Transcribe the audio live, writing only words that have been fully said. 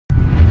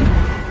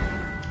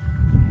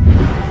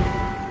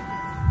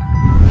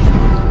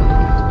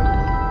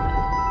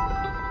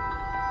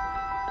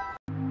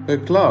A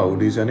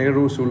cloud is an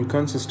aerosol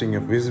consisting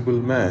of visible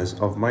mass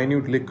of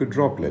minute liquid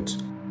droplets,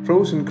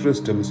 frozen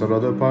crystals or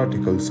other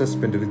particles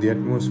suspended in the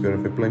atmosphere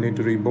of a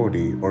planetary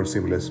body or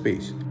similar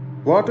space.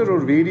 Water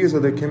or various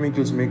other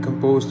chemicals may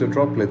compose the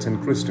droplets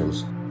and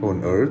crystals.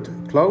 On Earth,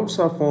 clouds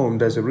are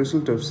formed as a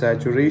result of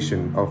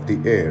saturation of the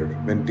air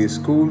when it is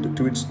cooled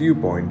to its dew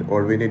point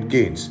or when it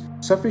gains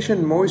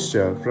sufficient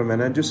moisture from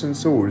an adjacent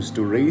source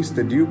to raise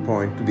the dew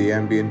point to the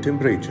ambient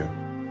temperature.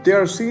 They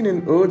are seen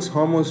in Earth's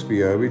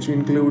homosphere, which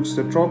includes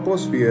the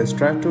troposphere,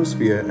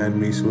 stratosphere, and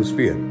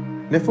mesosphere.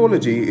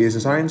 Nephology is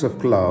a science of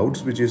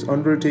clouds which is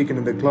undertaken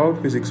in the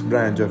cloud physics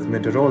branch of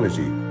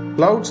meteorology.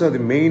 Clouds are the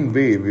main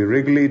way we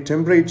regulate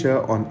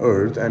temperature on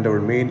Earth and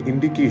our main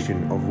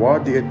indication of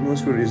what the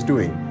atmosphere is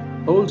doing.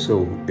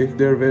 Also, if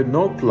there were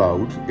no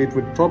clouds, it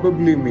would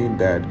probably mean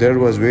that there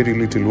was very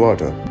little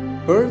water.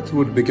 Earth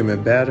would become a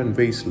barren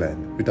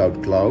wasteland.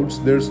 Without clouds,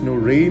 there's no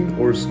rain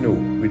or snow,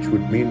 which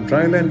would mean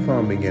dryland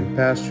farming and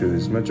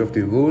pastures. Much of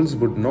the world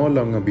would no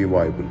longer be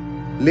viable.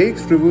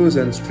 Lakes, rivers,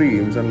 and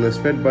streams, unless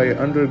fed by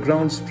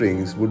underground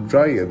springs, would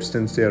dry up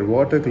since they are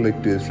water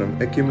collectors from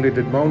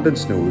accumulated mountain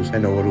snows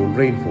and overall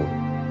rainfall.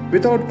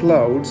 Without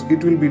clouds,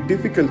 it will be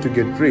difficult to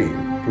get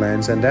rain.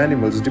 Plants and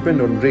animals depend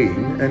on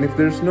rain, and if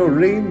there's no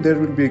rain, there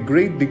will be a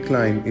great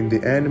decline in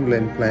the animal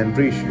and plant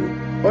ratio.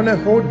 On a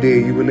hot day,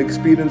 you will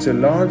experience a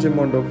large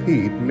amount of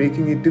heat,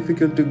 making it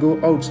difficult to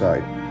go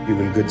outside. You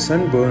will get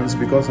sunburns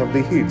because of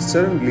the heat.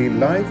 Suddenly,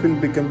 life will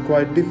become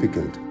quite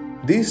difficult.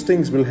 These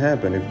things will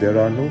happen if there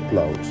are no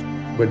clouds,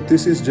 but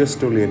this is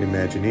just only an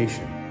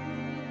imagination.